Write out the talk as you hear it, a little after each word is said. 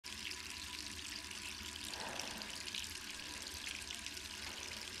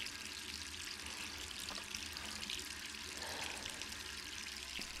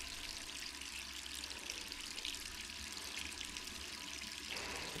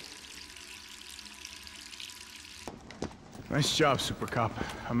Nice job, Super Cop.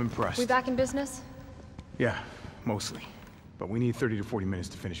 I'm impressed. We back in business? Yeah, mostly. But we need 30 to 40 minutes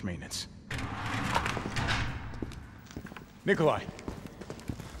to finish maintenance. Nikolai,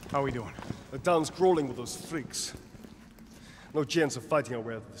 how are we doing? The town's crawling with those freaks. No chance of fighting our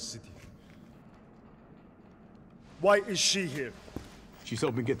way out of the city. Why is she here? She's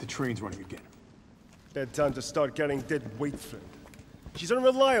helping get the trains running again. Bad time to start carrying dead weight, friend. She's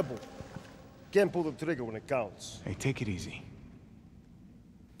unreliable. Can't pull the trigger when it counts. Hey, take it easy.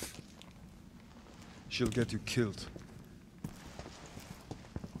 She'll get you killed.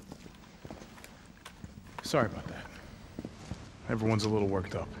 Sorry about that. Everyone's a little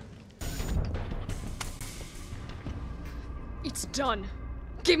worked up. It's done.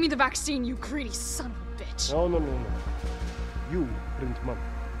 Give me the vaccine, you greedy son of a bitch. No. You bring Mom.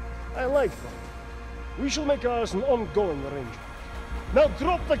 I like Mom. We shall make ours an ongoing arrangement. Now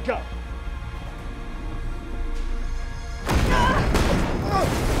drop the gun!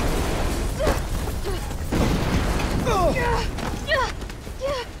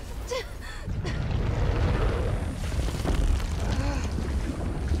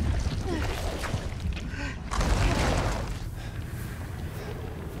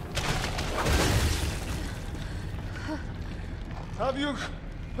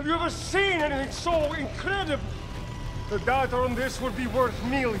 Have you ever seen anything so incredible? The data on this would be worth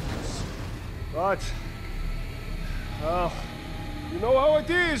millions. But, you know how it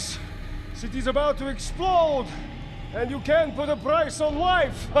is. City's about to explode, and you can't put a price on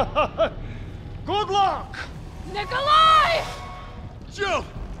life. Good luck! Nikolai! Jill!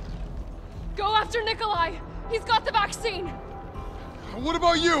 Go after Nikolai! He's got the vaccine! What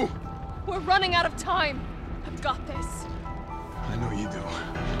about you? We're running out of time. I've got this. I know you do.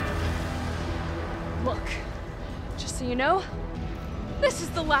 Look, just so you know, this is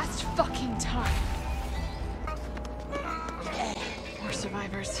the last fucking time. More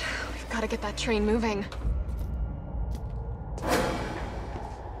survivors. We've got to get that train moving.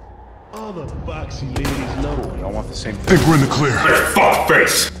 All the boxy ladies know. We all want the same thing. Think we're in the clear. That fuck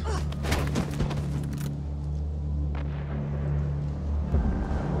face!